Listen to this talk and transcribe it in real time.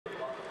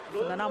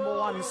for the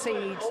 #1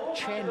 seed,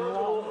 Chen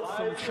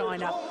from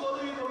China.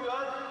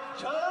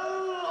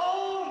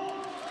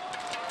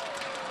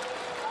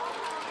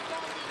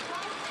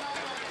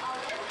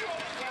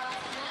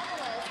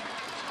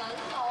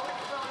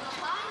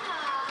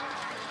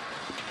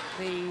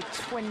 The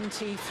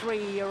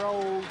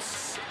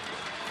 23-year-olds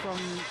from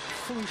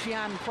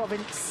Fujian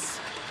province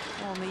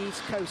on the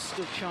east coast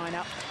of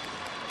China.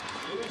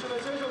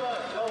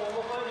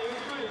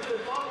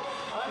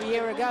 A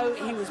year ago,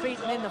 he was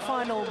beaten in the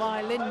final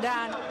by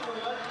Li-NIng.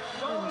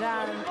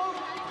 Li-NIng,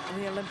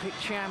 the Olympic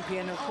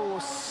champion, of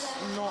course,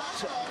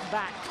 not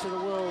back to the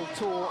World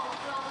Tour,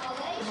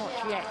 not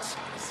yet,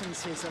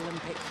 since his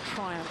Olympic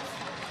triumph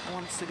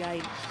once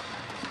again.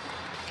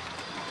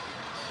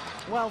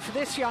 Well, for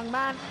this young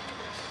man,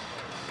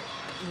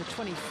 the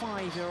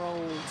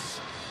 25-year-olds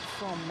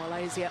from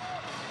Malaysia,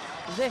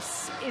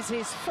 this is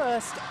his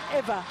first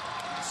ever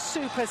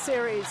Super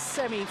Series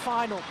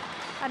semi-final.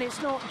 And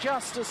it's not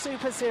just a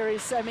Super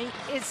Series semi,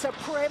 it's a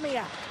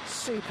Premier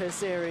Super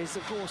Series.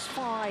 Of course,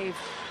 5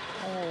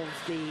 of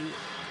the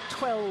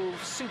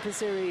 12 Super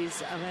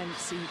Series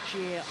events each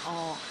year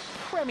are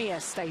Premier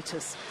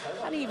status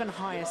and even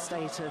higher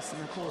status.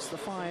 And of course, the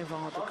 5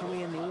 are the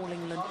Korean, the All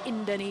England,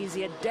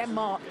 Indonesia,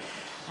 Denmark,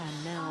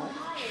 and now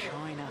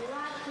China.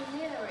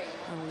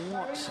 And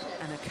what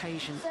an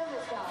occasion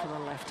for the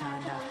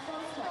left-hander.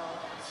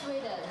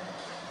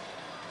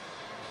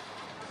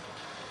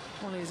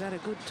 Well, he's had a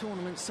good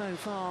tournament so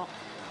far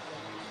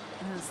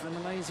as the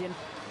Malaysian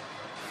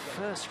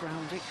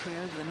first-round victory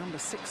over the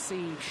 #6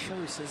 seed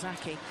Sho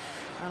Sasaki.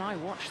 And I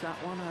watched that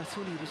one, and I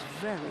thought he was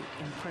very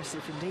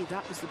impressive indeed.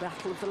 That was the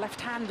battle of the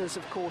left-handers,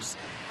 of course.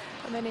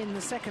 And then in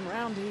the second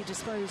round, he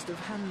disposed of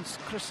Hans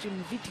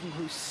Christian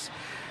Wittinghus,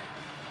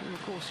 who,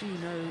 of course, you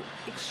know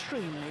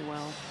extremely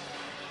well.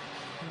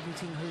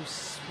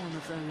 Wittinghus, one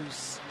of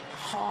those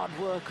hard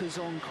workers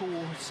on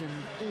court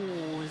and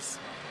always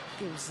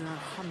gives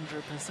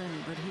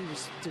 100%, but he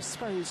was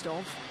disposed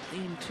of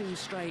in 2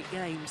 straight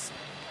games.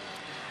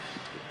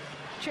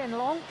 Chen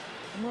Long,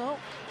 well,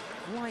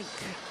 like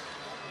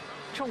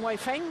Chong Wei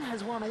Feng,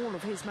 has won all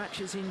of his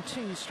matches in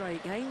 2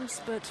 straight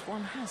games, but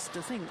one has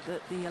to think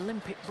that the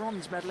Olympic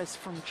bronze medalist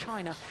from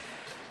China,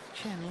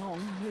 Chen Long,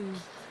 who,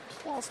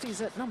 whilst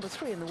he's at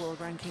 #3 in the world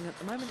ranking at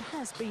the moment,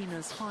 has been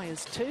as high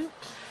as 2.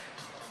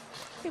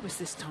 It was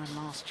this time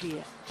last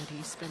year that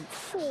he spent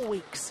 4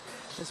 weeks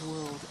as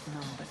world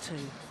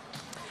 #2.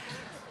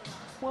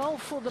 Well,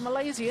 for the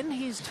Malaysian,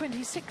 he's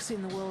 26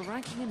 in the world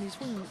ranking, and his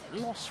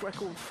win-loss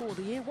record for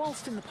the year,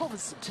 whilst in the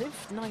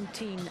positive,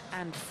 19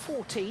 and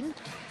 14.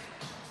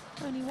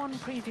 Only one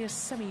previous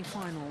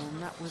semi-final,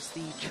 and that was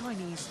the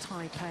Chinese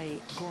Taipei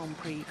Grand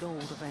Prix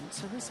Gold event.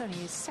 So this only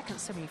his second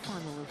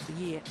semi-final of the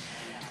year.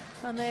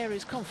 And there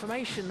is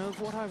confirmation of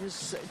what I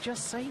was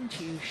just saying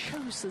to you.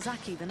 Sho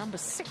Sasaki, the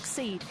 #6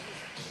 seed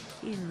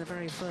in the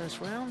very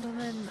first round, and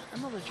then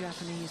another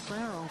Japanese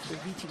player after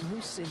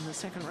Wittinghus in the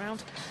second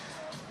round,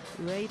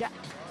 Ueda,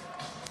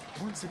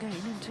 once again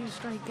in 2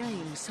 straight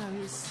games. So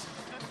he's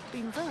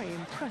been very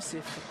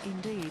impressive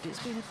indeed. It's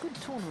been a good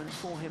tournament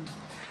for him,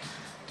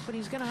 but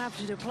he's going to have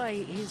to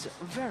play his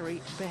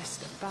very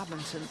best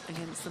badminton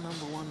against the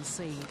 #1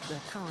 seed, the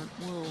current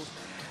world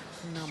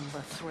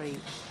 #3.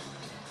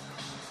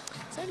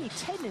 It's only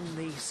 10 in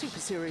the Super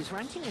Series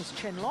ranking is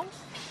Chen Long.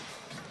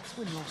 His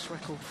win-loss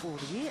record for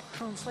the year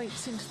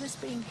translates into this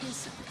being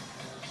his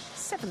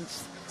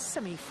 7th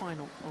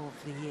semi-final of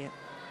the year.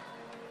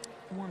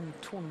 One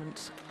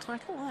tournament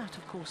title, that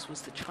of course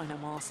was the China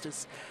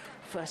Masters,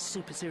 first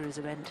Super Series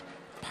event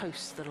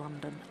post the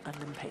London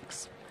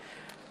Olympics.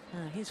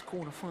 His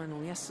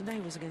quarter-final yesterday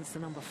was against the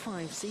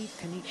 #5 seed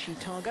Kenichi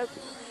Tago,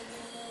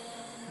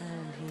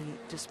 and he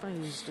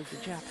disposed of the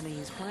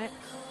Japanese player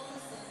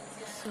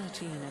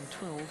 13 and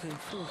 12 in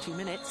 40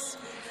 minutes.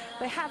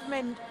 They have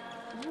met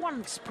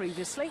once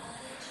previously,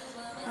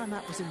 and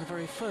that was in the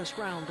very first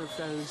round of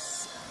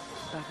those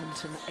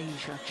Badminton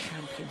Asia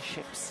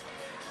Championships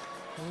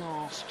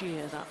last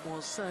year, that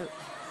was. So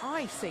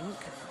I think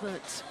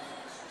that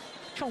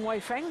Chong Wei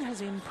Feng has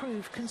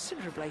improved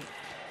considerably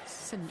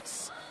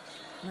since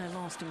their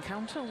last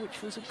encounter,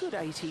 which was a good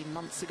 18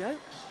 months ago.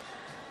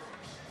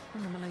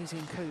 And the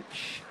Malaysian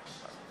coach,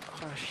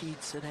 Rashid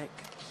Sadek,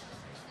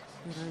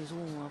 who knows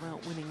all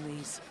about winning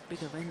these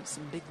big events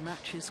and big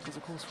matches, because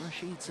of course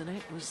Rashid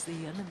Sadek was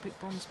the Olympic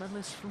bronze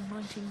medalist from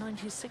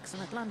 1996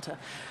 in Atlanta.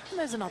 And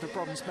there's another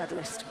bronze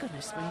medalist.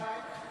 Goodness me,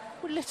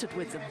 we're littered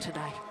with them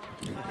today.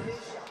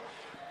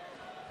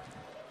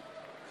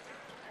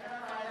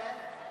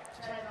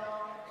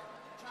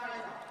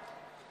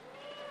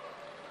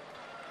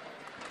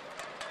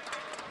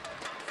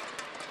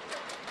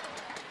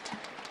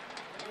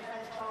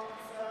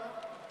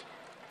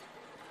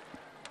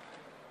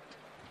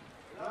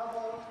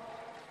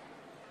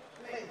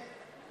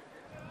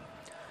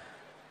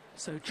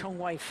 So Chong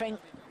Wei Feng,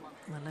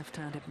 the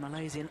left-handed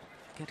Malaysian,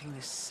 getting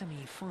this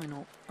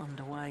semi-final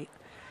underway.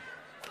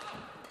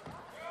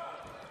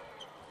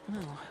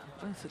 Well,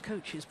 both the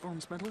coaches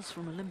bronze medals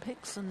from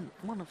Olympics, and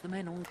one of the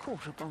men on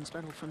court a bronze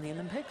medal from the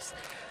Olympics.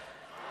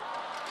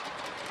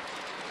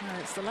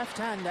 It's the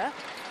left-hander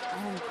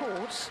on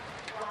court.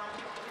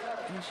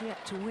 He's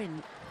yet to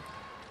win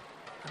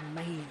a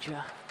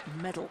major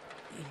medal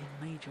in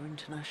major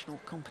international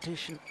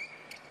competition.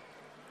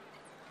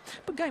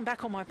 But going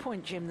back on my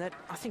point, Jim, that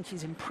I think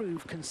he's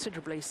improved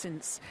considerably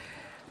since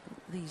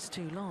these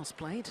two last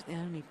played. The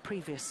only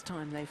previous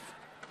time they've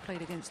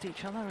played against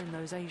each other in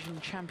those Asian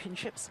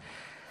Championships.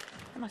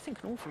 And I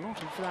think an awful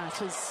lot of that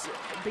has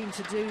been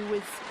to do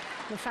with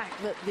the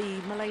fact that the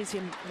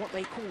Malaysian, what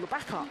they call the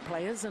backup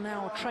players, are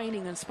now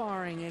training and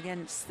sparring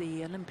against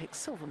the Olympic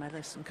silver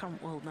medalist and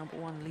current world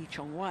 #1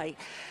 Chong Wei.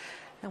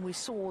 And we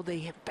saw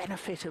the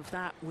benefit of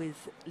that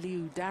with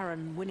Liu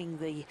Darren winning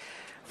the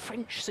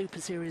French Super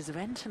Series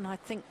event, and I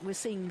think we're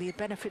seeing the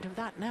benefit of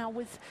that now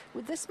with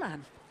this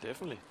man.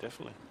 Definitely,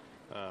 definitely.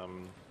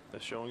 They're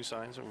showing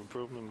signs of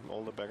improvement,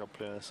 all the backup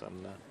players,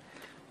 and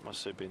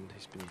must have been,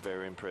 he's been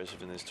very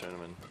impressive in this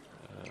tournament,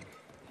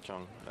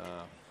 Chong.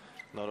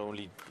 Not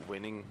only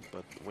winning,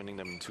 but winning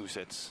them in 2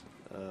 sets.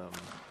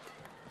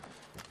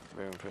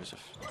 Very impressive.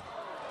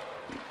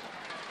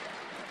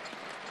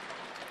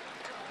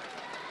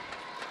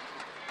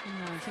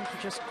 I think he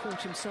just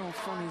caught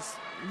himself on his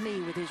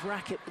knee with his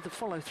racket with the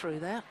follow-through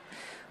there.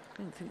 I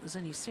don't think there's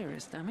any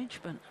serious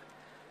damage, but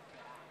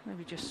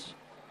maybe just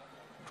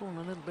drawn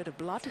a little bit of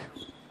blood.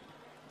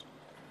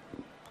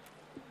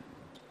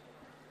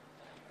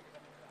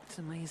 It's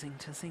amazing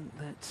to think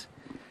that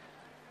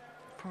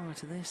prior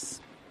to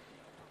this,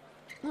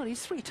 well,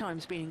 he's 3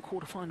 times been in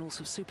quarterfinals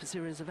of Super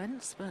Series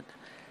events, but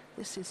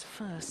this is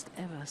first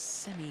ever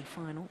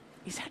semi-final.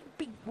 He's had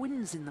big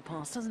wins in the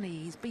past, hasn't he?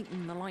 He's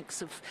beaten the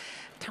likes of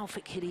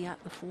Taufik Hidayat,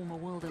 the former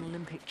world and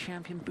Olympic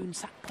champion,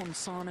 Boonsak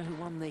Ponsana, who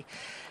won the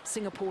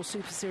Singapore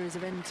Super Series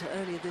event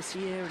earlier this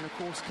year, and of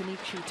course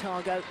Kenichi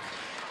Tago.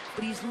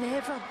 But he's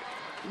never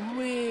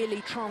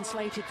really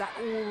translated that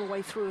all the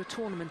way through a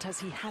tournament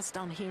as he has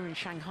done here in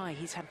Shanghai.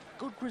 He's had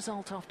good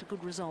result after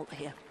good result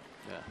here.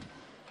 Yeah.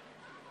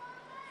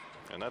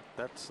 And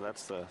that's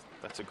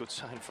a good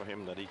sign for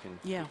him, that he can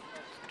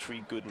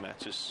 3 good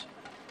matches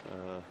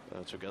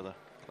together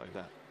like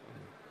that.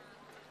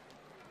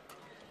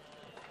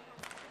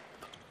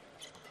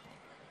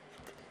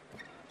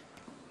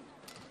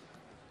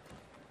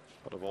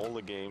 But of all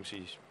the games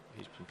he's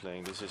been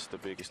playing, this is the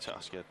biggest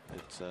task yet.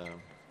 It's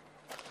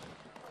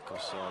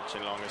because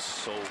Chen Long is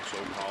so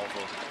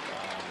powerful.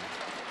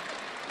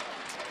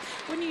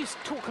 When you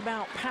talk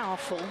about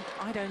powerful,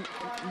 I don't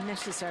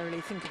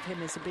necessarily think of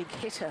him as a big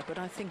hitter, but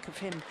I think of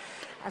him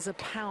as a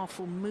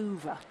powerful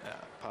mover. Yeah,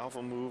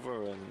 powerful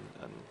mover,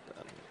 and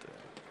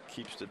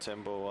keeps the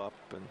tempo up,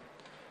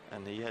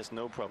 and he has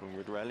no problem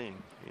with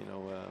rallying, you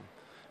know.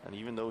 And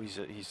even though he's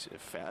a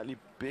fairly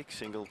big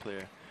single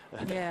player,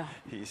 yeah,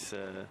 he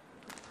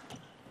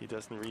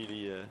doesn't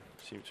really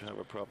seem to have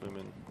a problem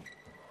in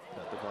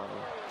that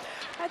department.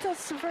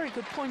 That's a very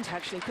good point,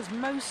 actually, because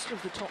most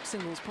of the top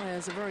singles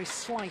players are very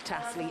slight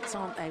athletes,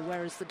 aren't they?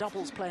 Whereas the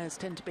doubles players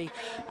tend to be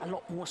a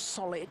lot more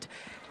solid.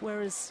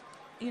 Whereas,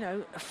 you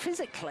know,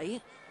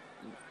 physically,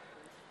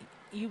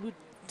 you would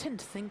tend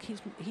to think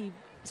he's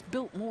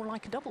built more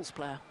like a doubles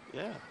player.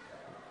 Yeah,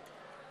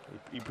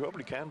 he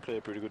probably can play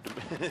a pretty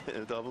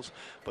good doubles,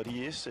 but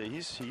he is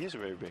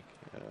very big.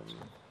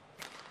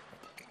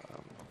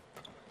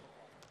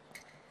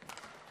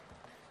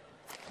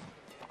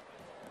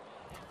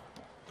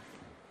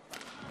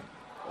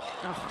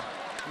 Oh,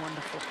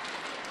 wonderful!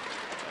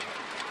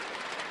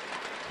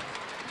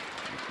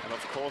 And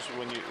of course,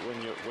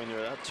 when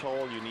you're that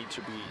tall, you need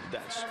to be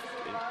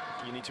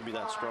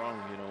that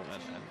strong, you know.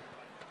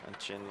 And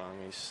Chen Long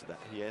is that,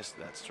 he is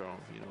that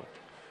strong, you know.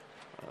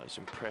 It's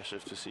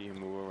impressive to see him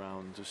move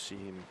around, to see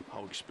him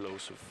how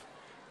explosive.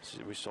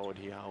 We saw it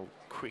here, how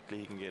quickly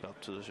he can get up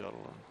to the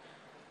shuttle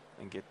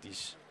and get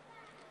these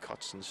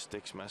cuts and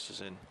stick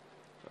smashes in.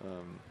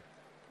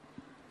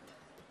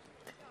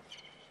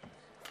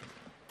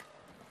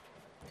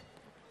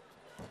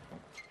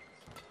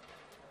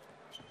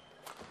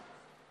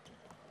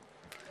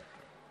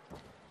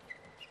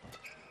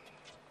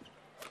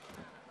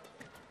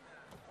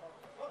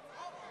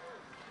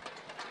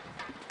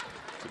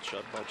 Good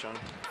shot by Chong.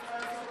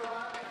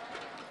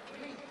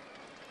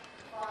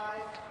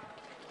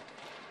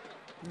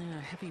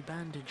 Yeah, heavy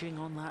bandaging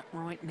on that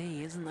right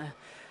knee, isn't there?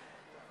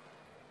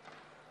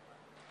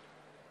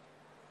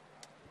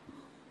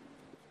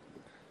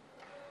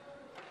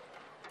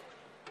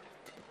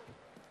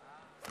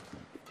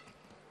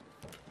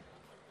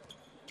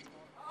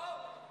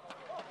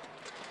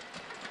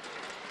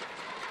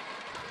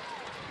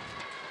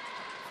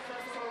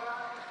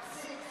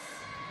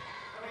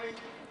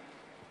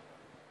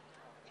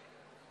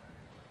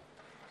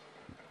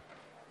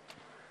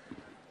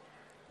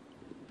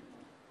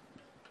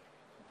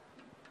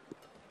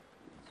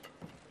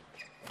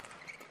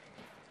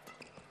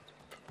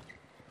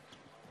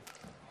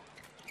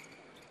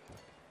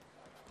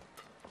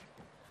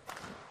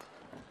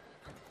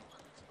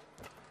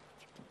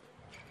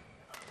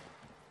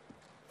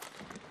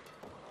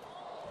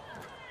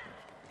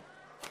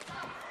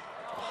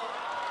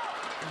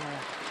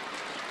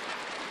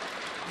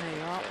 There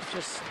you are,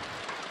 just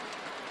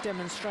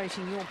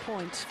demonstrating your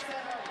point.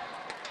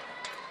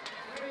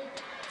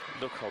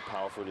 Look how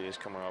powerful he is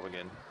coming up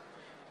again.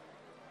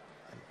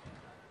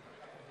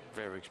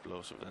 Very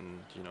explosive,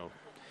 and you know,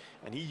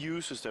 and he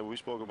uses that we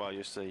spoke about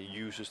yesterday. He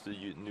uses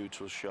the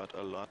neutral shot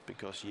a lot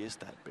because he is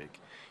that big,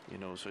 you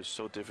know. So it's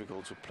so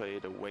difficult to play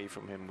it away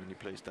from him when he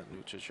plays that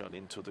neutral shot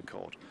into the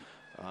court,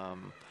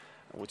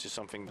 which is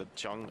something that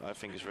Chong, I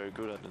think, is very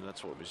good at, and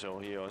that's what we saw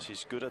here.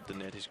 He's good at the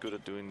net. He's good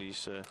at doing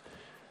these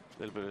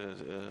little bit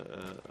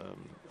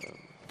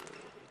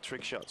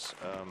trick shots,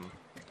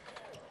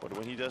 but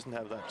when he doesn't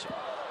have that.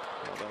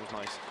 Oh, that was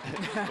nice.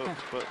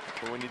 but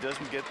when he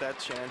doesn't get that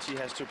chance, he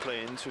has to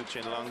play into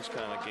Chen Long's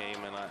kind of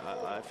game, and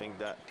I think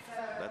that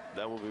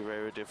will be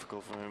very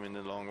difficult for him in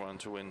the long run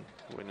to win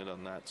it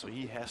on that. So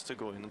he has to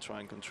go in and try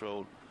and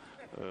control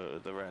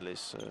the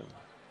rallies.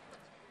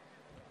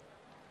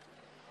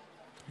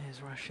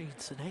 Here's Rashid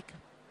Sadiq.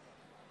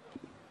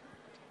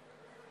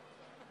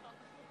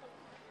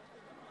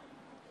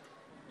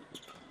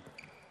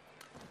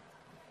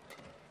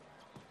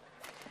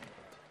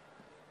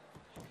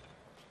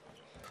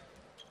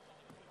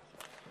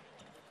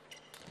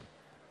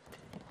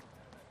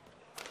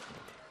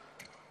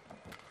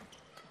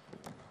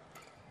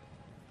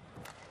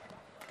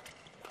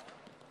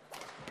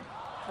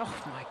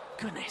 Oh, my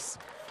goodness.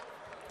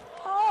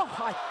 Oh,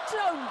 I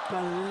don't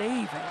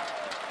believe it.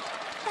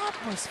 That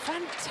was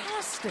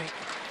fantastic.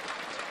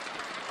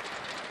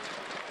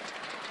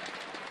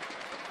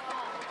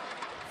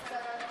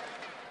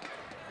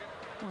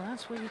 Well,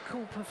 that's what you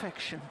call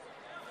perfection.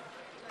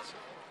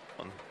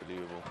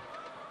 Unbelievable.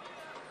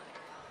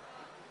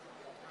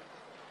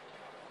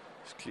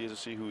 It's clear to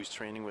see who he's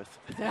training with.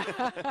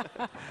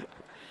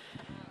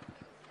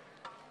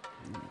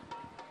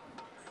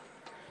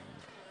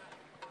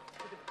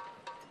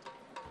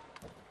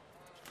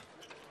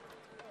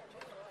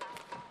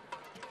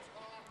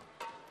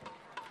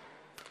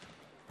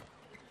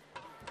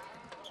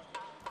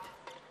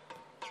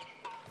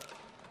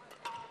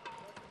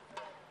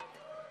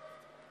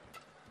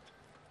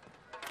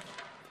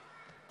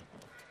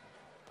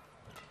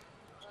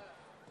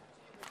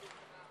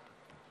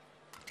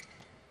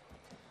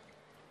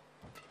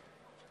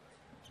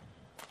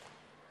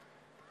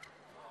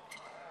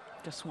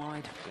 Just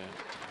wide.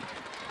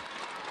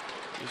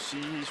 Yeah. You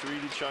see,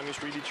 Chong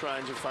is really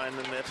trying to find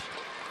the net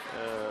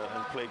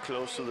and play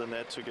close to the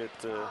net to get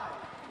to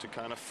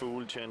kind of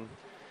fool Chen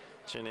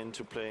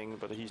into playing,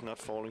 but he's not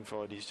falling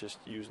for it. He's just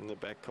using the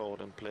back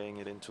court and playing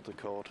it into the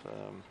court,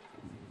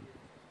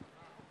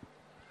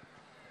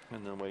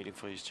 and then waiting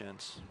for his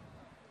chance.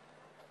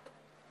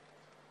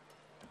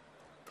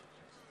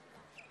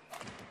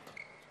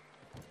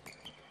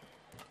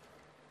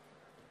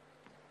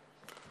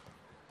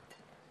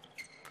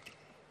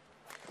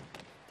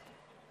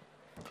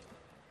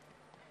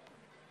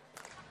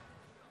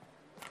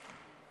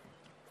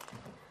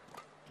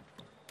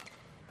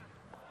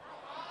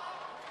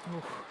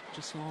 Oh,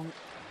 just long.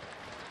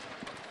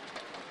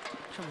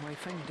 Chong Wei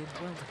Feng did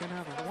well to get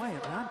out of the way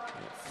of that.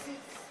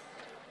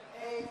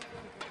 Yeah.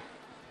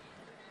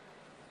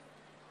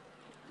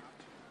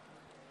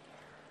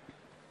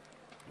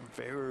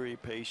 Very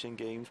patient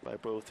games by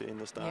both in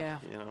the start. Yeah.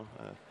 You know,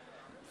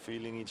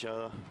 feeling each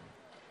other,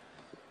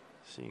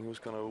 seeing who's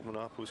going to open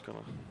up, who's going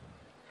to.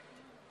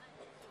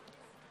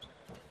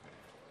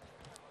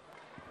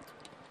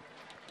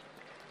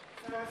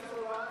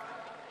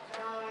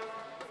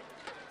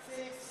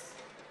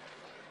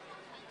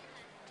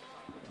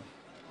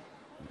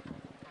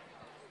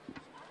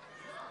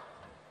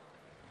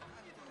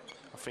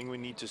 I think we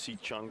need to see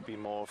Chong be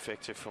more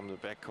effective from the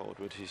backcourt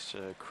with his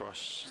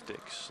cross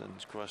sticks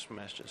and cross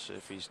smashes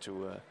if he's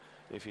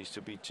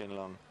to beat Chen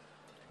Long,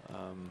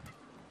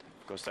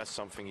 because that's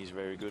something he's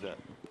very good at.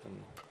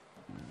 And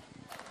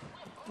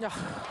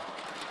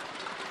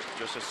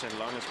just as Chen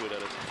Long is good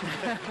at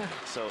it.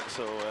 so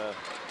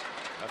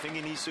I think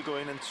he needs to go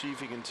in and see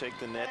if he can take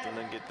the net and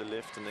then get the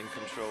lift and then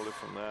control it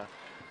from there.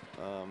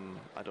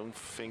 I don't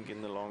think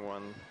in the long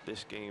run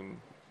this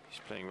game he's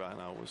playing right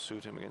now will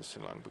suit him against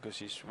Chen Long, because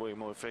he's way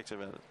more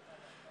effective at it.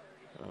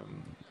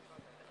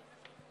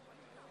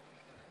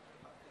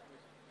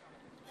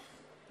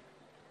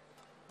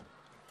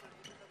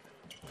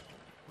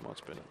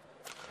 Much better.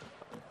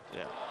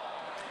 Yeah.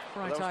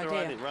 Right that was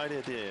idea. The right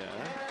idea. Yeah.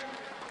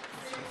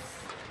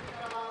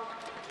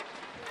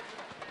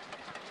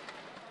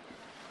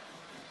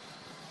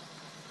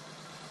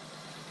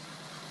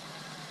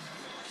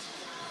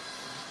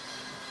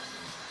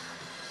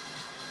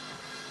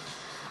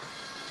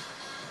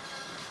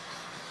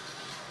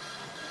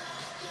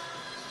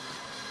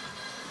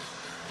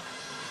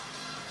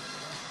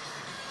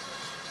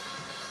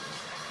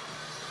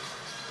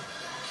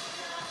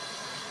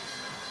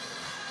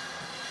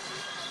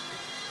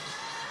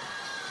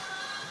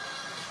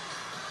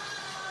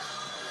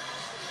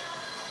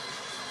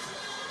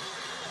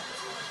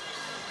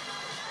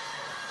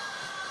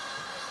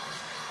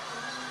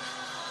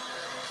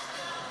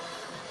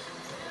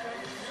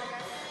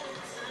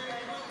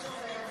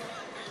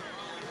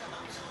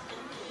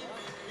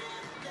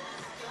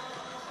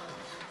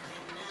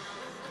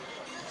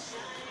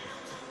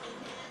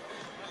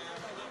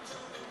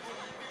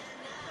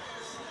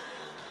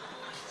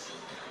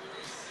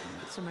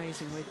 It's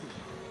amazing. We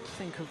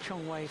think of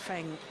Chong Wei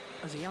Feng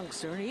as a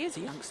youngster, and he is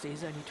a youngster.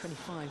 He's only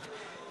 25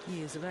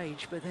 years of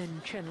age, but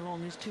then Chen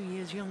Long is 2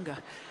 years younger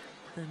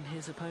than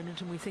his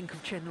opponent, and we think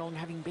of Chen Long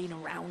having been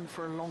around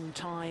for a long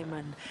time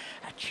and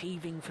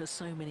achieving for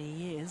so many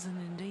years, and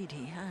indeed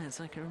he has.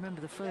 I can remember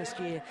the first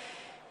year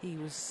he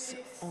was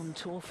on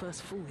tour,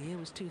 first full year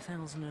was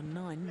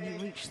 2009, and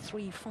he reached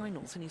 3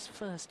 finals in his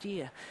first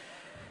year.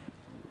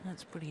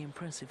 That's pretty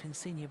impressive in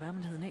senior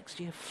badminton. The next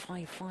year,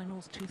 5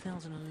 finals,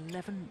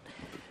 2011,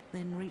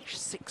 then reached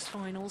 6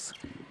 finals.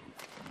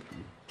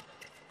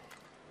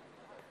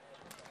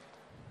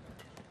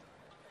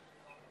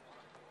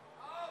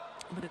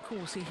 But of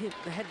course, he hit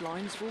the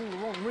headlines for all the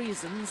wrong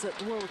reasons at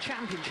the World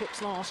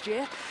Championships last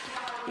year.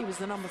 He was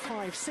the number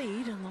 5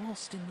 seed and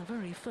lost in the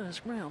very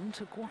first round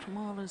to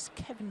Guatemala's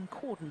Kevin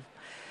Corden.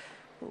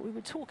 But we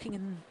were talking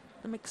in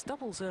the mixed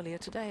doubles earlier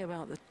today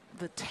about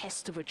the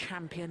test of a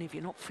champion. If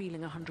you're not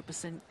feeling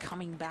 100%,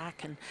 coming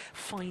back and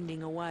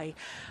finding a way.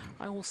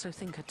 I also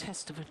think a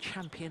test of a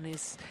champion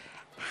is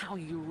how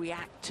you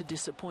react to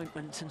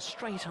disappointment, and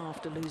straight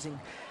after losing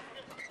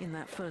in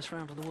that first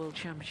round of the World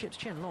Championships,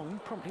 Chen Long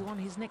promptly won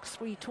his next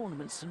 3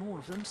 tournaments, and all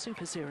of them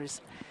Super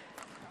Series.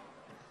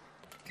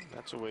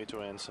 That's a way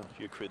to answer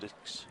your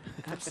critics.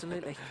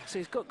 Absolutely. So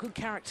he's got good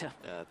character.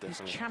 Yeah,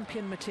 definitely. He's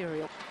champion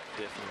material.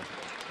 Definitely.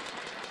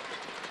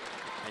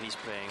 And he's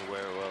playing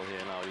very well here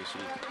now. You see,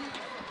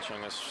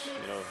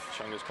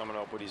 Chong is coming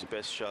up with his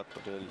best shot,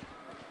 but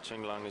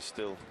Chen Long is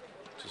still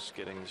just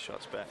getting the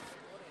shots back.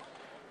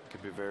 It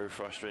can be very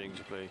frustrating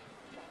to play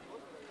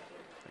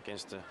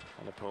against an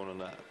opponent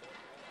that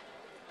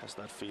has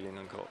that feeling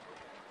on court.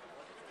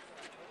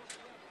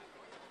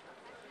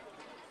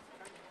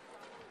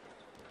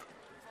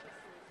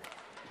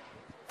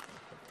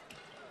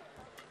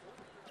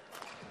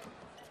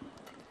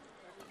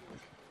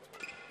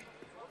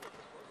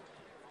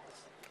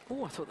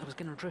 Oh, I thought that was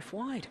going to drift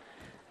wide.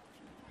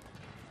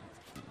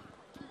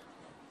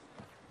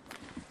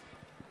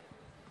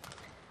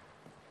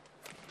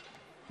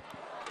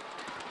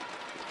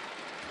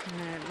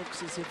 Yeah, it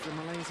looks as if the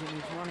Malaysian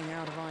is running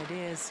out of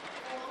ideas.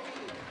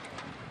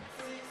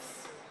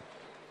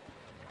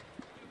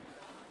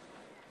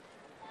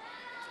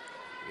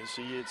 You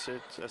see, it's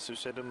as you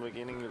said in the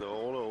beginning, the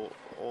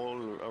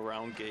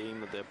all-around game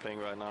that they're playing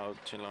right now.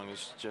 Chen Long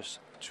is just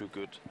too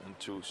good and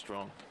too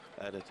strong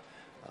at it.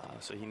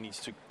 So he needs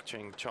to,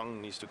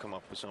 Chong needs to come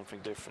up with something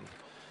different.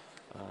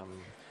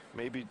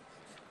 Maybe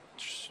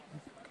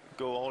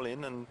go all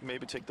in and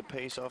maybe take the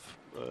pace off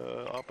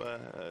up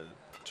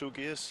 2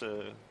 gears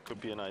could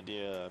be an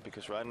idea,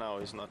 because right now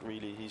he's not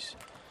really, he's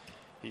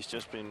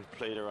just been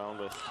played around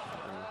with.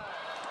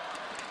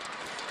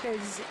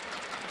 Because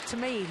to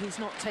me, he's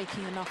not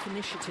taking enough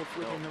initiative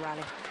within the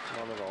rally.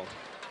 Not at all.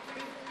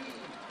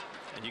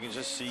 And you can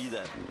just see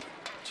that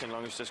Chen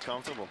Long is just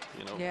comfortable,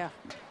 you know. Yeah.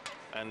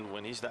 And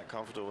when he's that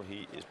comfortable,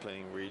 he is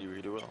playing really,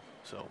 really well.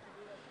 So.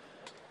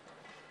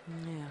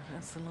 Yeah,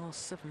 that's the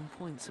last 7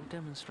 points have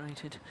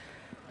demonstrated.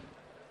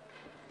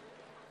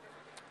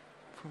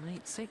 From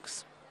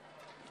 8-6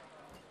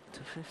 to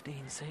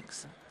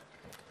 15-6.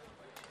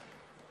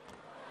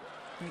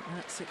 Make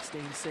that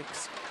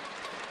 16-6.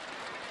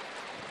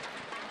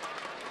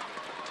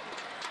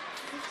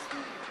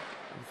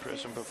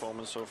 Impressive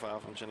performance so far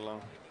from Chen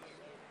Long.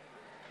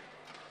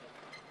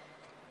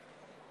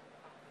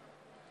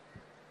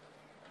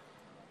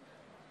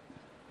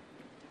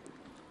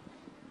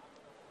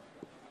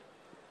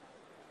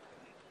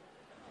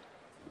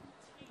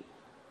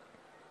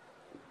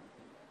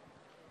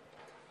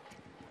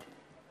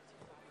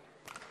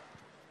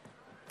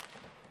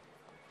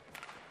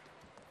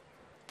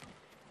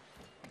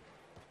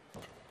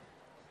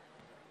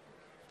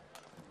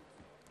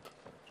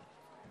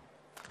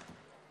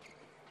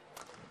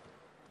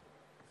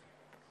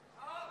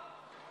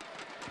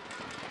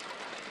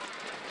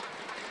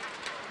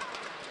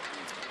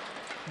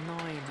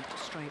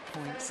 Straight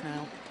points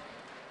now.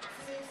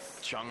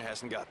 Chong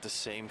hasn't got the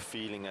same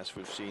feeling as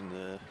we've seen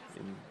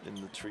in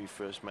the 3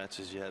 first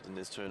matches he had in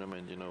this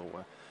tournament, you know,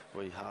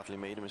 where he hardly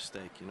made a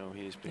mistake. You know,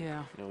 he's been,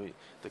 you know,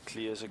 the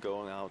clears are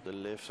going out, the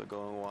lifts are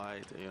going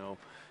wide, you know,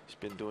 he's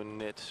been doing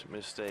net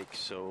mistakes.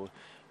 So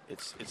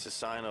it's a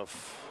sign of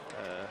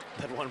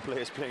that one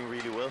player is playing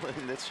really well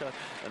in this shot,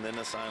 and then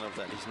a sign of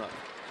that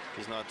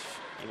he's not,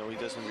 you know, he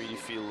doesn't really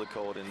feel the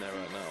court in there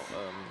right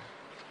now.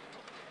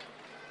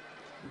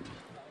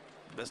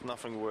 There's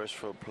nothing worse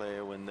for a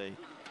player when they,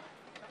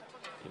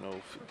 you know,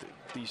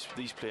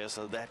 these players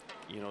are that,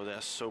 you know,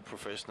 they're so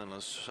professional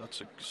and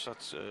such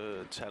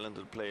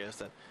talented players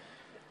that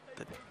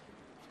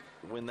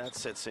when that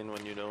sets in,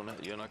 when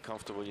you're not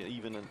comfortable,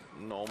 even a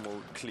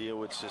normal clear,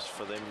 which is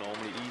for them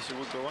normally easy,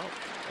 will go out.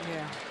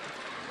 Yeah.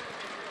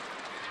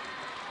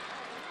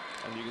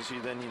 And you can see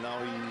then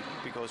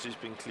because he's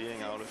been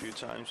clearing out a few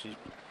times, he's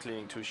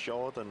clearing too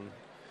short, and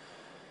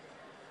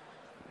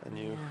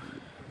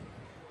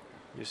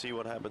you see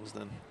what happens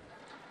then.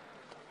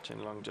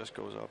 Chen Long just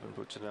goes up and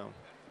puts it down.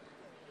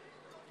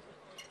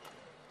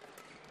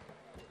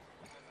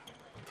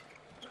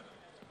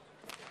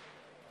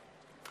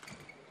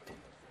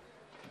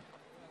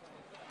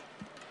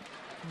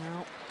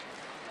 Now,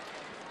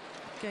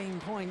 game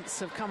points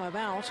have come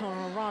about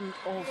on a run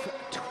of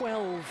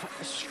 12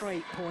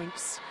 straight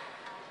points.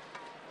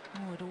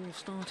 Oh, it all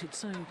started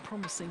so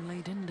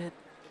promisingly, didn't it?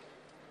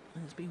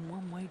 There's been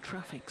one-way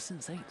traffic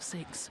since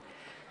 8-6.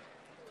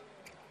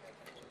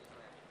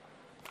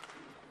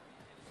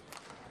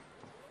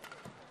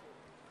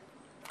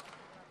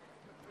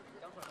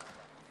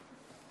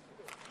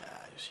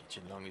 You see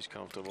Chen Long is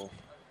comfortable.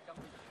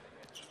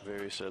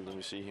 Very seldom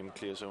we see him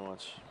clear so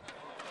much.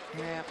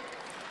 Yeah.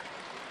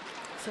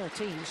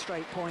 13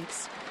 straight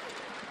points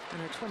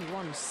and a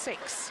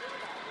 21-6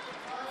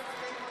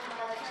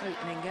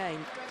 opening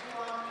game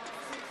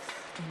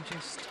in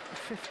just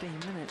 15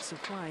 minutes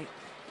of play.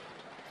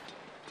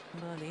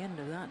 And by the end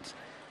of that,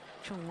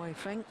 Chong Wei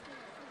Feng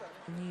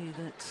knew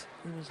that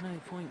there was no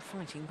point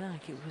fighting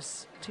back. It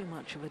was too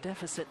much of a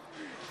deficit.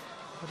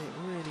 But it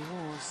really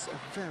was a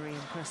very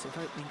impressive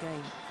opening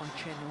game by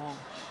Chen Long.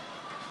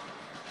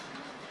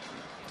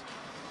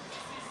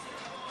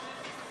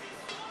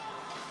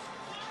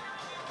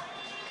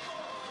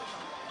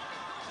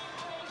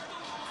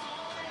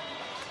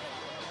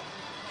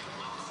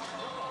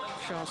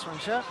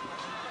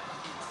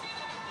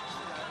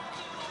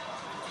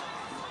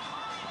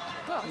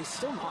 Well, he's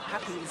still not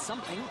happy with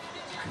something.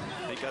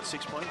 He got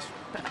 6 points.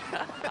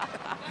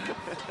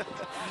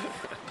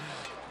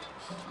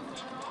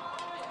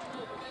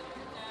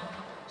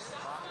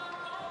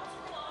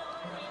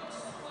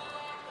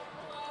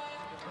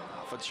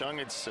 For Chong,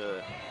 it's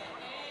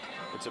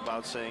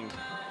about saying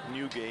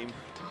new game.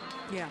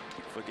 Yeah.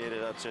 Forget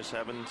it, that just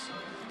happened.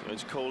 You know,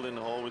 it's cold in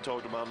the hall. We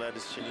talked about that.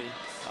 It's chilly.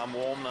 I'm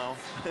warm now.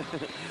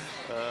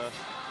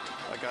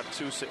 I got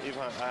 2 sets. If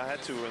I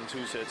had to win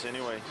 2 sets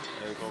anyway,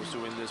 if I was to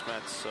win this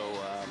match. So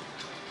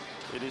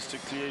it is to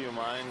clear your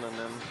mind and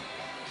then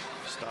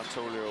start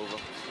totally over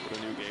with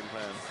a new game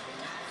plan.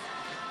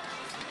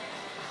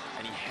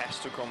 And he has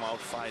to come out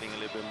fighting a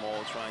little bit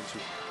more, trying to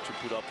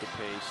put up the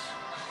pace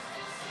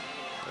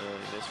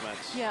in this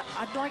match. Yeah,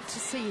 I'd like to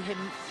see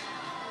him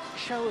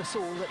show us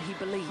all that he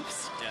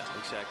believes. Yeah,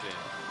 exactly.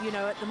 You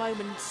know, at the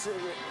moment,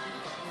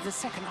 the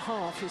second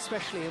half,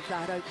 especially of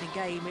that opening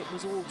game, it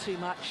was all too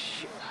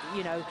much,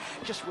 you know,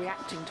 just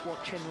reacting to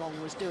what Chen Long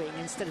was doing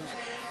instead of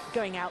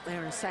going out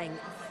there and saying,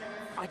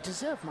 I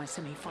deserve my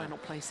semi-final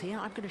place here.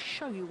 I'm going to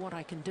show you what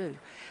I can do.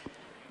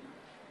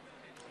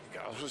 You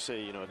can also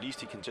say, you know, at least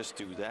he can just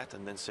do that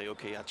and then say,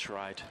 okay, I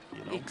tried,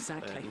 you know.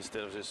 Exactly.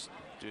 Instead of just,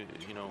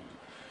 you know,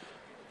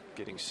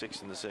 getting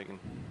 6 in the second.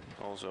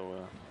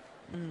 Also,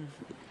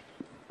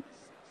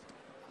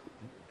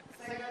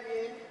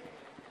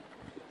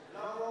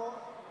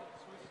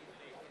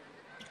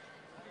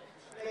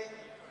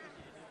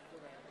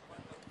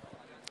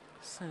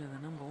 So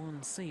the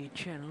 #1 seed,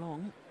 Chen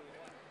Long,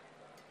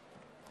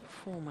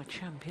 former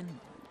champion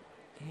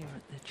here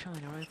at the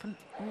China Open.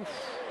 Oof.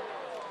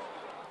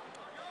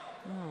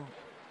 Oh.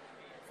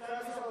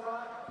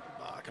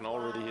 I can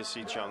already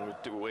see Chong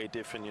with a way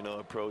different, you know,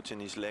 approach in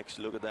his legs.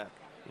 Look at that.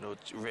 You know,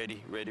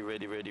 ready.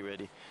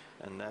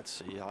 And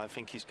that's, yeah, I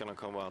think he's going to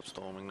come out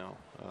storming now.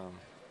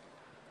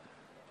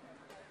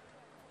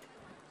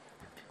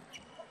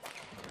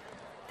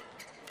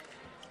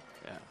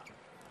 Yeah.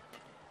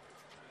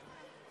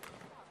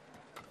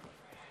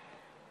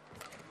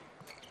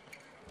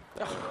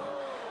 Oh,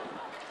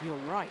 you're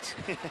right.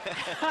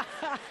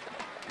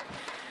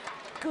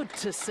 Good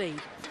to see.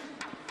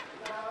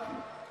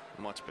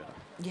 Much better.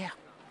 Yeah,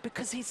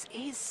 because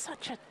he's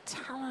such a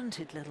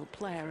talented little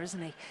player,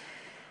 isn't he?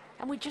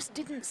 And we just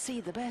didn't see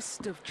the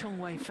best of Chong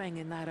Wei Feng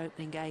in that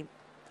opening game.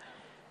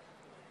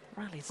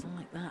 Rallies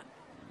like that,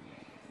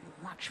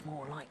 much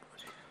more like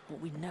what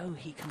we know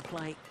he can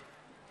play.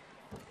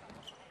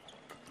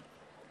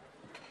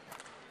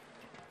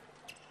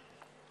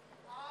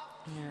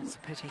 Yeah, it's a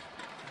pity.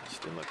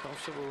 Still not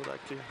comfortable with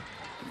that clear.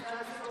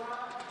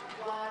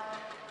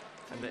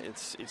 And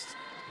it's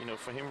you know,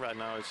 for him right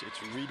now, it's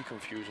really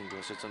confusing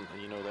because it's on,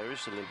 you know, there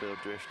is a little bit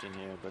of drift in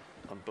here, but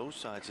on both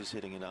sides he's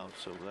hitting it out,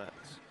 so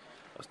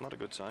that's not a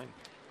good sign.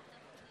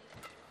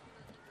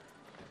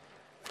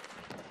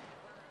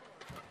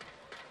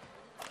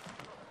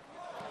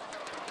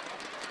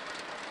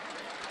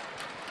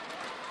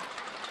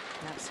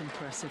 That's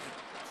impressive.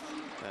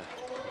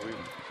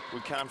 We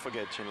can't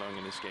forget Chen Long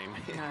in this game.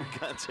 No.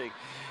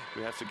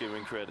 We have to give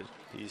him credit.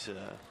 He's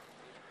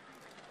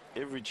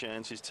every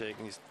chance he's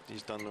taken,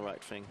 he's done the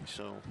right thing.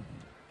 So,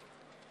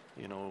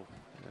 you know,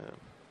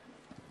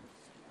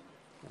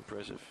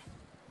 impressive.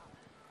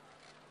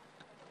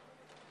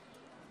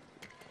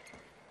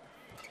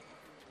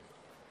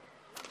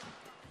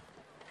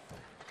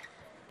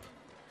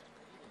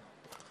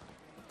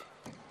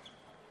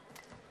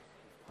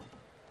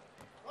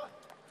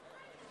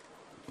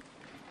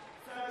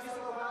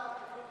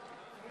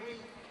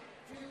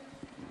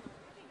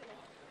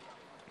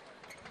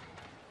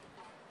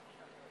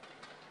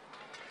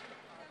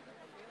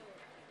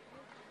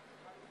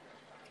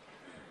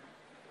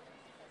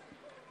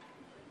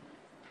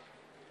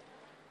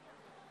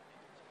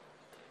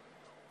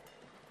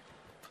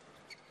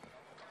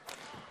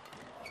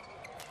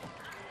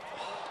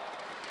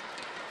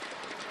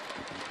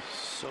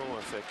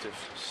 effective,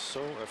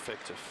 so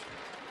effective.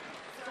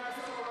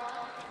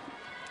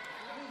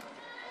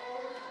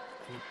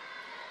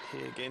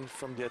 Here again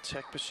from the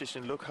attack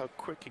position, look how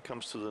quick he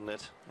comes to the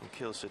net and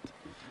kills it.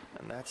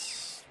 And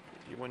that's,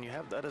 when you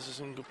have that as a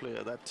single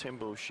player, that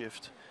tempo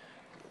shift,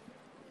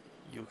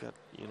 you got,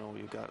 you know,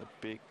 you got a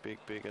big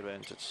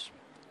advantage.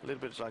 A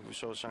little bit like we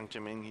saw Zhang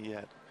Jiaming, he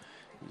had,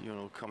 you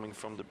know, coming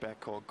from the back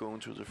court,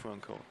 going to the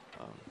front court.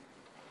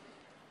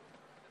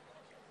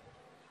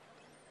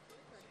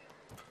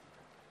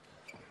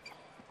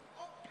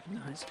 No,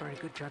 it's very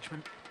good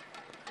judgment.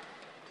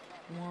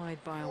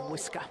 Wide by a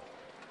whisker.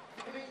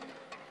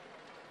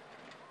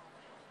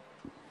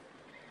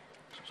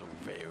 So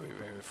very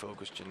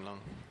focused, Chen Long.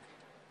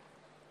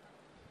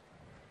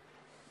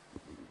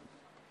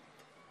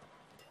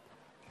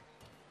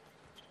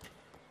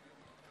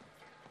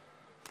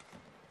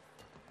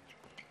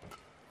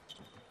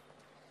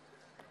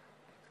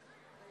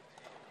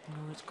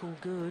 Oh, it's called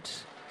good.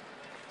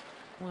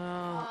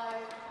 Well,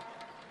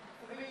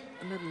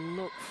 a little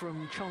look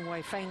from Chong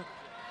Wei Feng.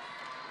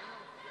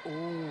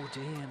 Oh,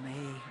 dear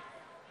me.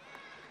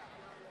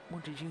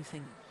 What did you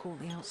think? Caught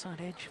the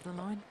outside edge of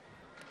the line?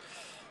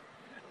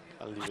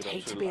 I'll leave I'd it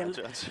hate up to to the be line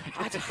judge.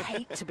 I'd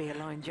hate to be a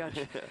line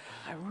judge.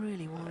 I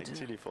really I wanted to.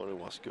 actually thought it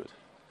was good,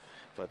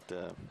 but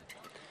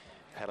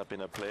had I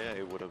been a player,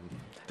 it would have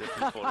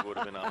definitely thought it would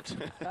have been out.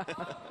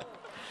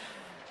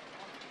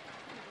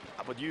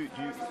 But you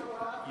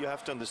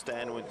have to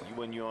understand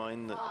when you're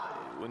on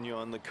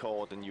the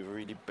court and you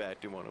really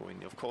badly want to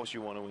win. Of course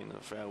you want to win in a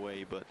fair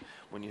way, but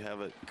when you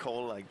have a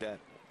call like that,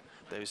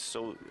 there is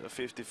so a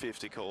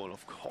 50-50 call.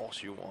 Of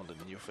course you want it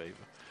in your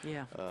favor.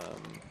 Yeah.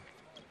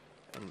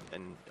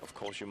 And of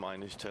course your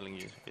mind is telling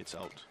you it's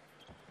out.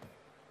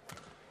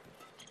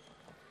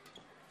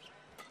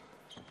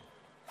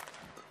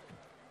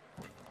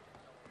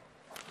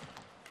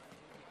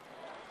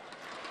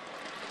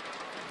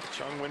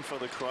 Chong went for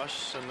the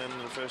crush, and then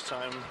the first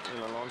time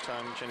in a long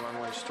time, Chen Long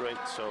went straight.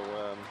 So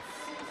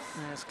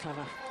That's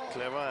clever.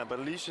 Clever, but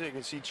at least you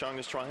can see Chong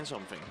is trying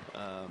something.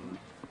 Oh,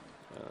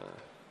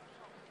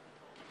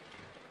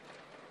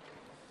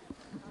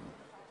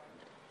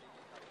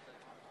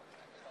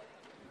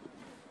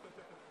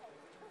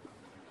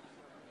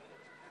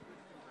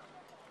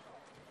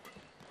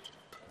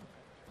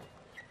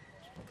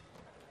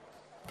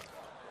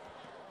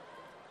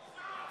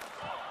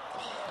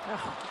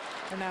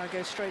 and now it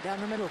goes straight down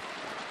the middle.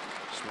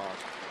 Smart.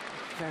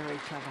 Very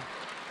clever.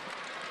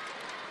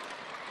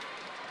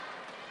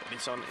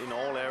 It's on in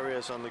all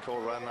areas on the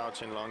court right now.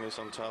 Chen Long is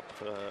on top,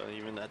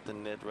 even at the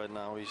net right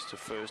now. He's the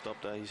first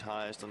up there. He's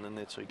highest on the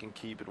net, so he can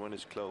keep it when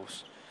it's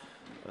close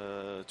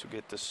to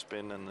get the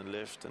spin and the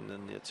lift, and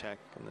then the attack,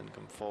 and then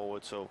come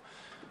forward. So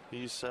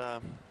he's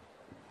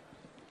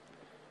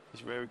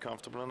very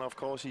comfortable, and of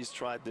course he's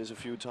tried this a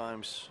few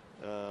times.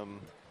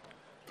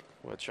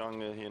 Where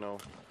Chong, you know,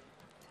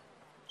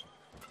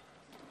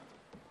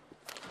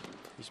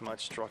 he's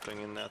much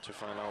struggling in there to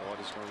find out what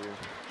he's going to do.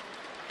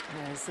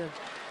 There's a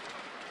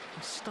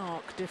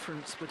stark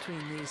difference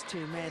between these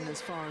two men as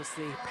far as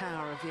the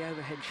power of the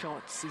overhead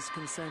shots is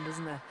concerned,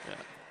 isn't there? Yeah.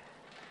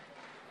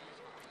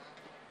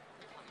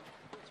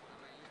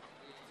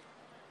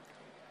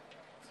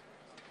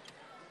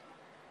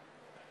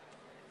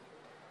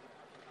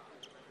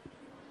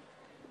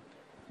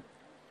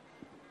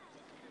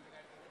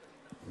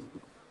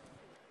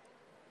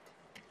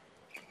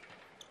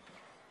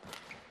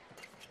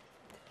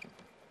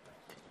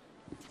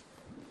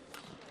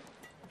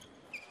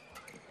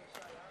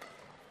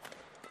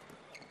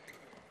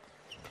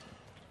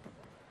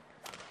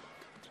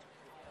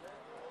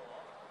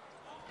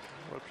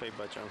 Played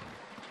by Chong.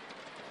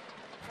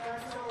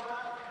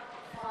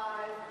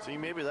 See,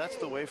 maybe that's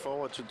the way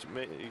forward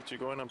to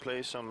go in and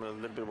play some a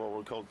little bit what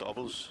we call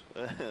doubles.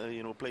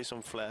 You know, play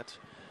some flat,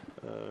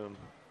 and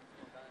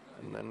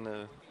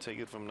then take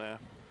it from there.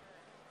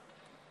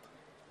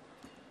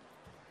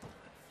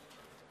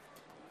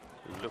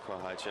 Look how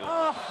high Chen.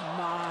 Oh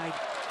my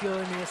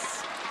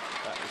goodness!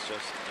 That is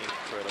just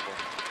incredible.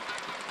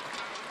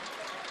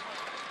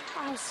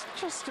 I was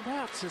just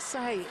about to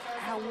say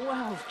how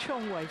well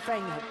Chong Wei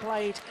Feng had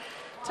played,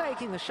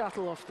 taking the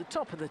shuttle off the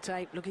top of the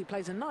tape. Look, he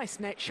plays a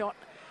nice net shot,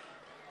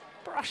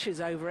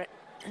 brushes over it,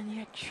 and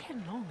yet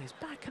Chen Long is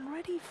back and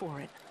ready for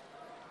it.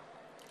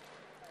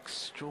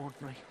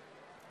 Extraordinary.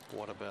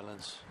 What a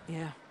balance.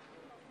 Yeah.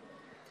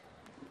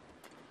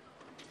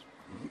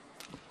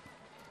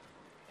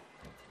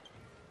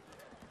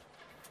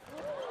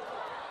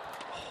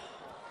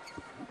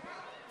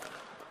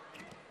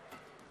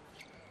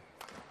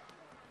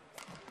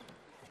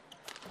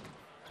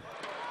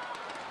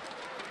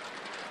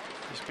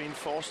 Being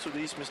forced to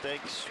these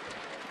mistakes.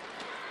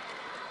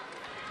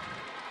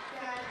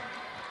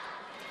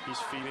 He's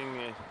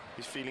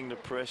feeling the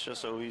pressure,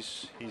 so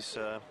he's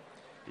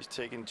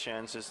taking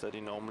chances that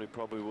he normally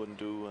probably wouldn't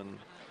do, and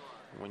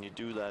when you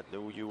do that,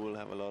 you will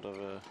have a lot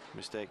of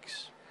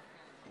mistakes.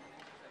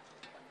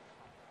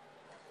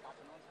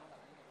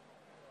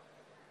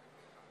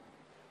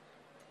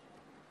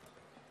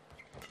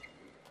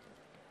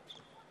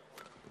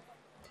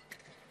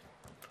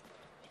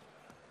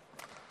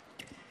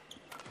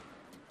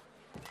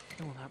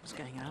 Oh, that was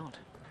going out.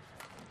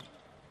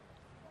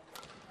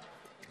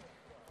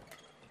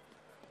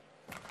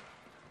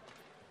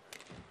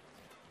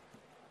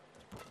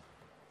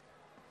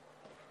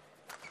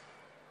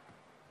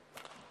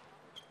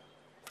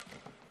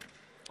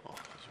 Oh,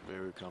 he's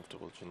very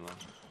comfortable, Chen.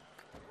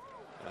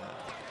 Yeah.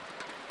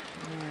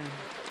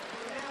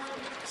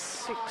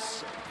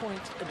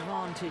 6-point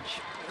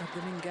advantage at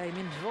the in-game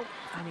interval,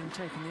 having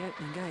taken the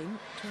opening game,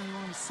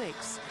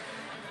 21-6.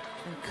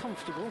 And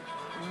comfortable,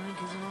 I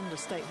think, is an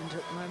understatement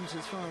at the moment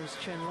as far as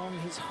Chen Long.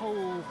 His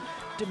whole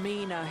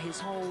demeanour, his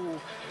whole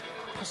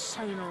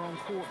persona on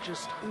court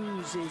just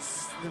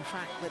oozes the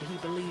fact that he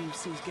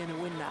believes he's going to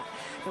win that.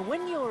 Now,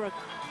 when you're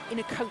in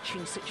a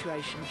coaching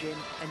situation, Jim,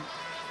 and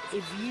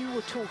if you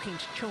were talking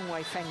to Chong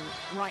Wei Feng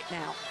right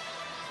now,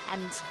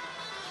 and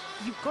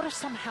you've got to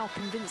somehow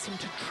convince him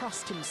to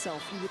trust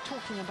himself. You were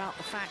talking about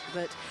the fact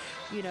that,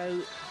 you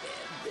know,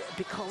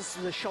 because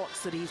the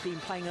shots that he's been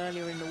playing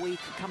earlier in the week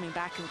are coming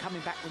back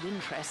with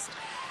interest,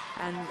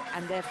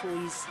 and therefore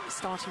he's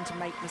starting to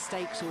make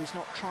mistakes or he's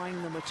not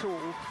trying them at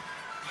all.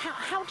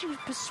 How do you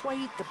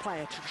persuade the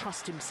player to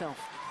trust himself?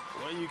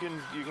 Well, you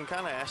can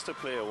kind of ask the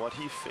player what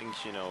he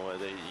thinks. You know,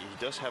 he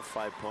does have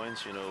 5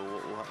 points. You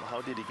know,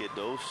 how did he get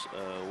those?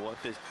 What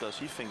does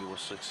he think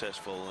was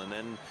successful? And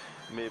then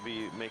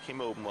maybe make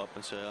him open up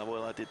and say, oh,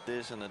 well, I did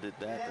this and I did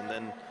that, and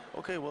then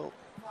okay, well,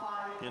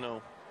 you know,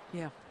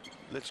 yeah,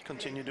 let's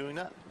continue doing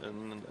that.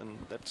 And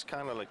that's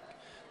kind of like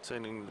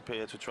telling the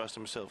player to trust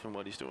himself in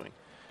what he's doing.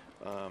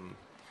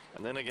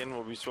 And then again,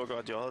 what we spoke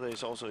about the other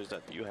days also is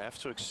that you have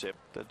to accept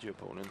that your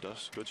opponent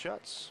does good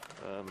shots.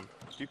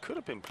 You could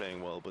have been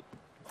playing well, but,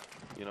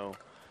 you know,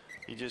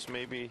 he just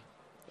maybe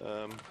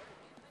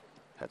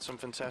had some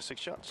fantastic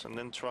shots, and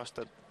then trust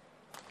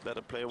that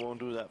a player won't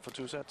do that for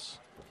 2 sets.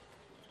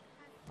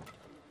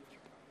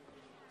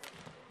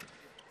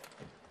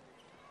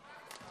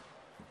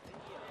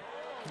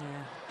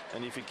 Yeah.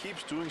 And if he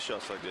keeps doing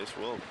shots like this,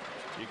 well,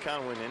 you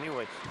can't win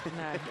anyway.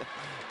 No.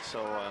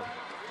 So,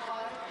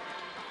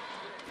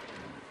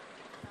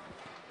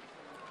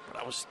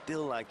 but I would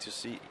still like to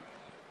see,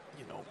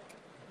 you know,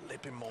 a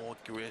little bit more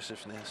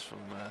aggressiveness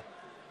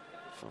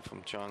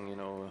from Chong. You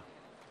know,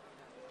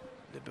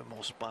 a little bit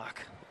more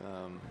spark.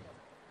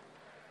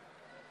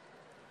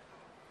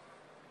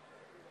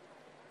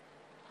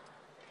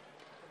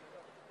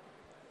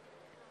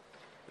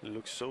 It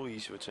looks so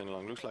easy for Chen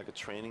Long. Looks like a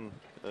training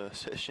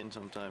session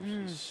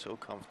sometimes. He's so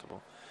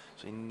comfortable.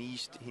 So he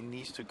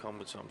needs to come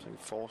with something.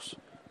 Force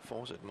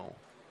it more.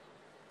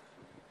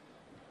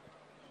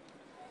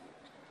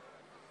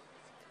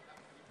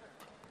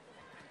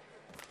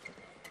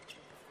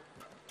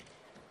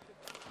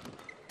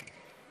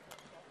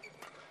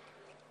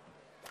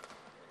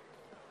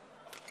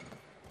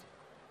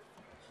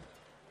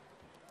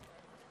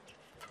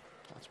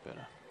 That's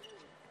better.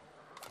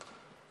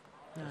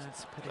 No,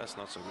 that's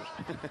not so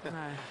good. No.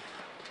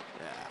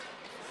 Yeah.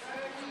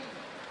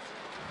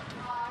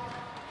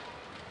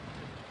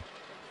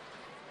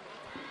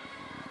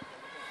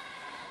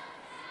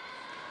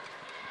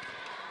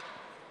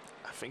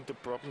 I think the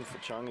problem for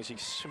Chong is he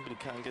simply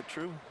can't get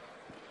through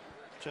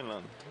Chen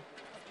Long.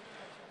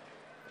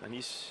 And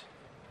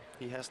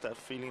he has that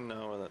feeling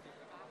now that,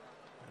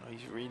 you know,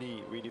 he's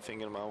really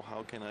thinking about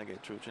how can I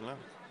get through Chen Long.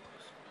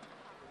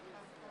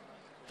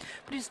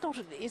 But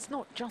it's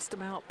not just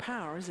about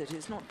power, is it?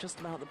 It's not just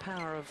about the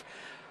power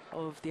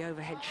of the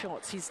overhead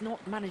shots. He's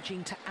not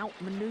managing to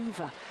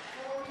outmaneuver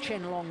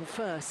Chen Long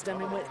first. I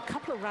mean, a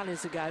couple of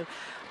rallies ago,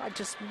 I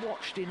just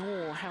watched in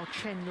awe how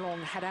Chen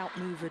Long had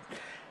outmaneuvered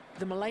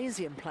the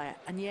Malaysian player,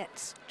 and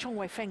yet Chong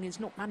Wei Feng is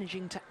not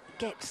managing to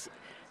get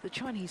the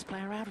Chinese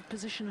player out of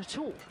position at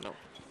all. No.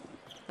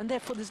 And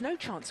therefore, there's no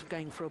chance of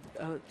going for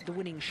the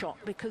winning shot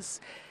because,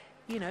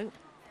 you know,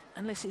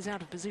 unless he's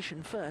out of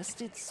position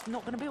first, it's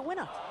not going to be a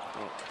winner.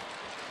 No.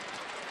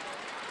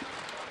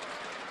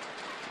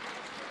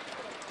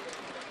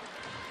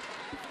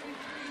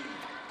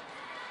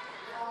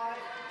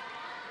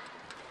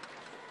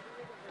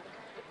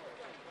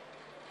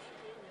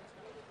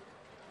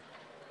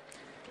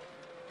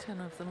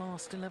 Of the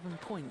last 11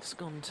 points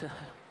gone to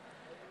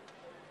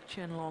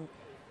Chen Long.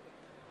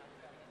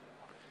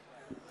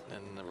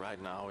 And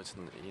right now, it's,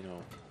 you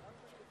know,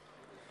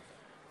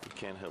 you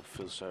can't help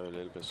feel a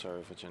little bit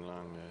sorry for Chen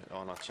Long.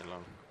 Or not Chen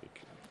Long.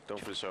 Don't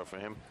feel sorry for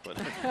him, but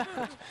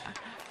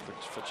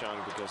for Chong,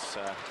 because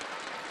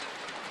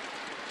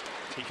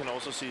he can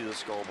also see the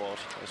scoreboard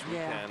as we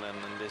can, and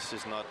this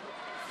is not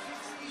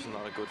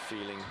a good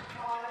feeling.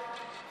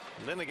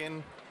 And then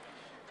again,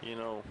 you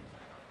know,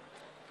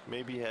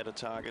 maybe he had a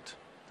target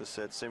that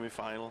said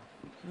semi-final,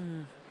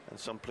 and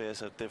some players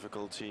have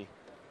difficulty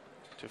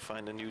to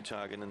find a new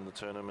target in the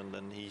tournament,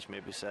 and he's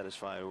maybe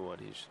satisfied with what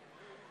he's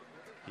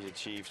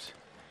achieved.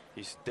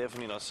 He's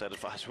definitely not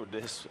satisfied with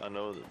this, I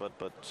know,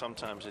 but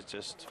sometimes it's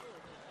just,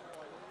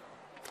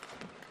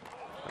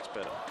 that's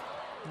better.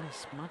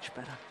 That's much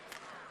better.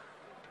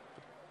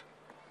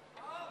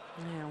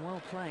 Yeah,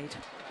 well played.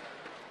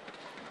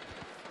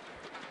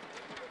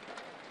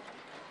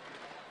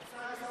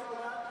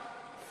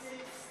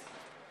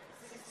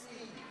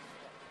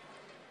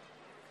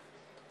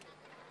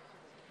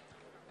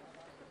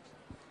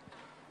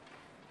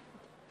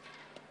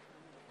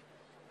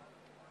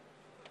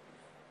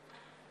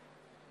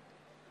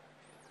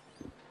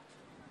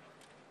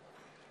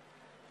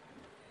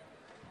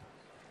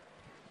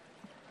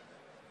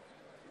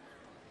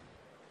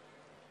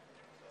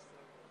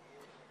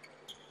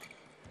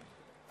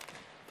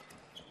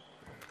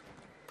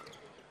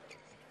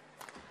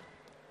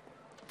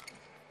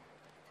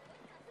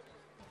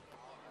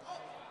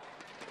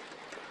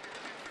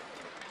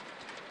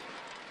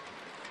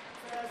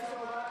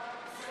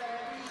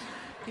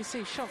 You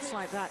see, shots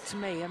like that, to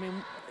me, I mean,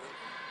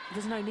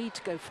 there's no need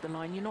to go for the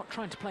line. You're not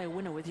trying to play a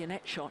winner with your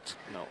net shot.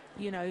 No.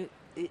 You know,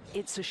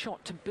 it's a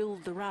shot to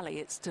build the rally.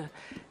 It's to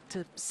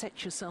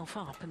set yourself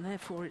up, and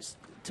therefore,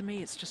 to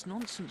me, it's just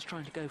nonsense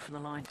trying to go for the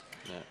line.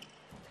 Yeah,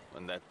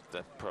 and that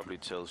probably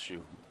tells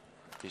you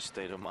his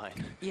state of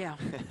mind. Yeah.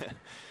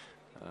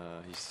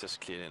 He's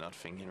just clearly not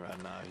thinking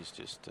right now. He's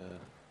just.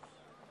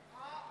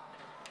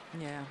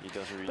 Yeah. He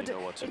doesn't really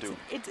know what to do.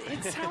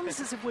 It sounds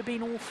as if we're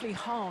being awfully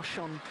harsh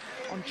on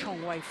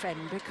Chong Wei Feng,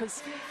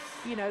 because,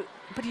 you know,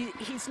 but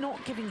he's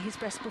not giving his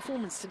best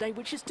performance today,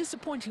 which is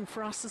disappointing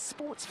for us as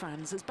sports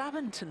fans, as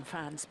badminton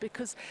fans,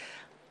 because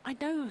I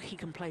know he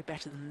can play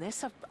better than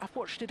this. I've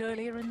watched it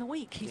earlier in the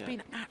week. He's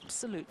been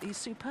absolutely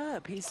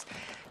superb. He's,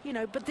 you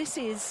know, but this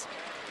is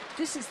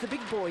the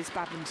big boys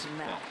badminton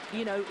now.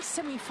 You know,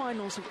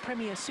 semi-finals of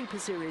Premier Super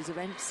Series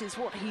events is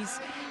what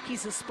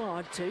he's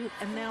aspired to,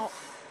 and now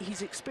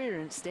he's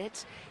experienced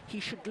it. He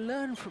should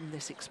learn from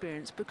this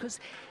experience, because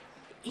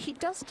he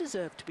does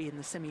deserve to be in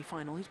the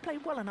semi-final. He's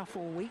played well enough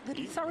all week that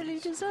he thoroughly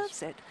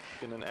deserves it.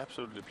 It's been an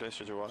absolutely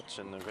pleasure to watch,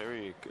 and a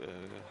very,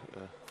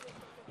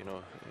 you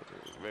know,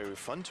 very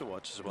fun to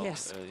watch as well.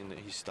 Yes. In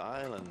his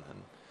style, and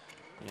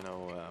you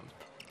know,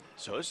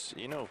 so it's,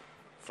 you know,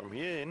 from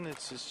here in,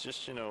 it's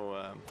just, you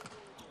know,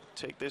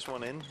 take this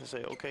one in and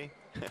say, okay,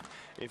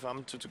 if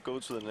I'm to go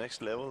to the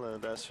next level,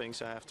 there's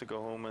things I have to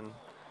go home and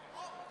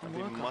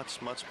be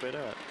much better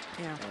at.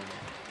 Yeah.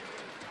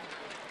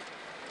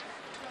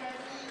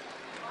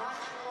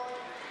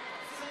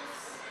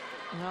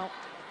 Well,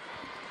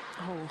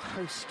 a whole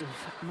host of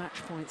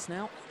match points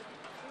now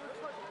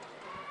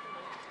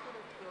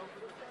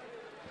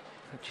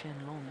for Chen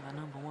Long,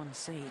 the #1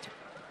 seed.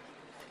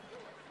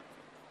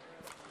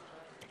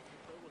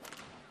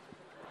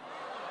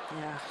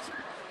 Yeah,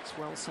 it's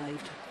well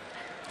saved.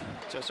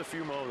 Just a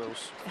few more of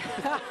those.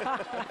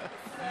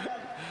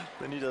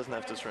 Then he doesn't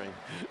have to train.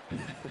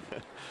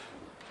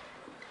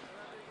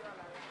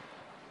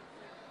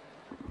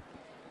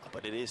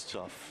 But it is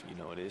tough, you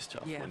know, it is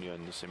tough when you're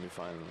in the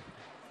semi-final.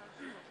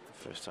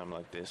 First time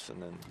like this,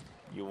 and then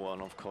you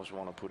of course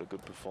want to put a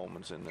good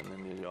performance in, and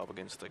then you're up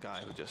against a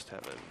guy who just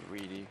have a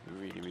really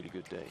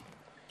good day.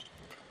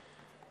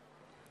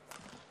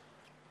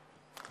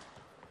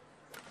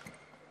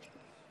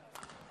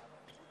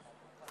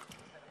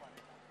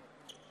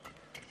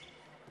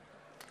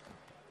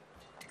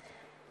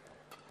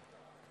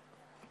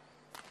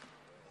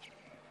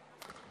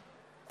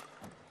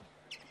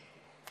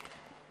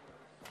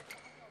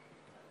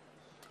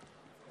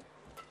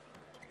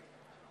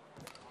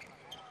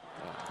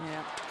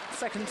 Yeah,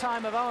 second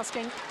time of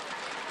asking,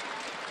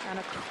 and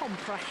a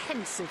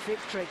comprehensive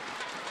victory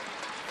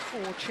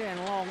for Chen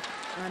Long,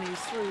 and he's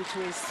through to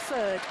his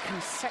third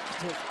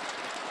consecutive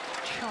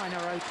China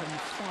Open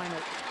final.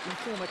 The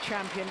former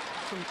champion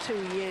from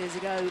 2 years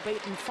ago,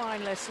 beaten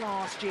finalist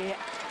last year,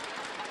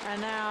 and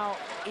now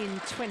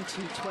in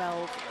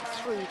 2012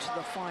 through to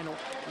the final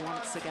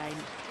once again.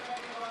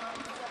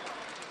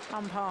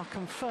 Umpire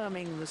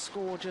confirming the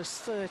score,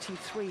 just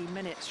 33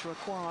 minutes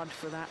required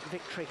for that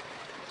victory.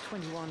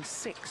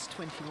 21-6,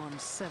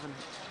 21-7.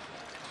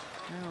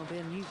 There'll be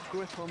a new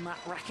grip on that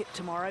racket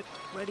tomorrow,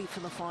 ready for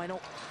the final,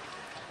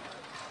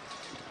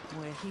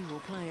 where he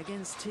will play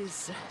against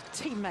his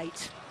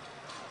teammate,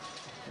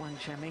 Wang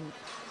Cheming.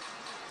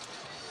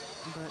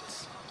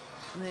 But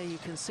there you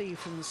can see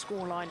from the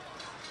scoreline,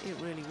 it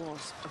really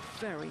was a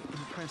very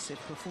impressive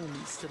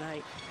performance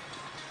today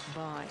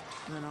by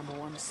the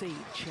 #1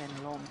 seed, Chen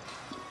Long.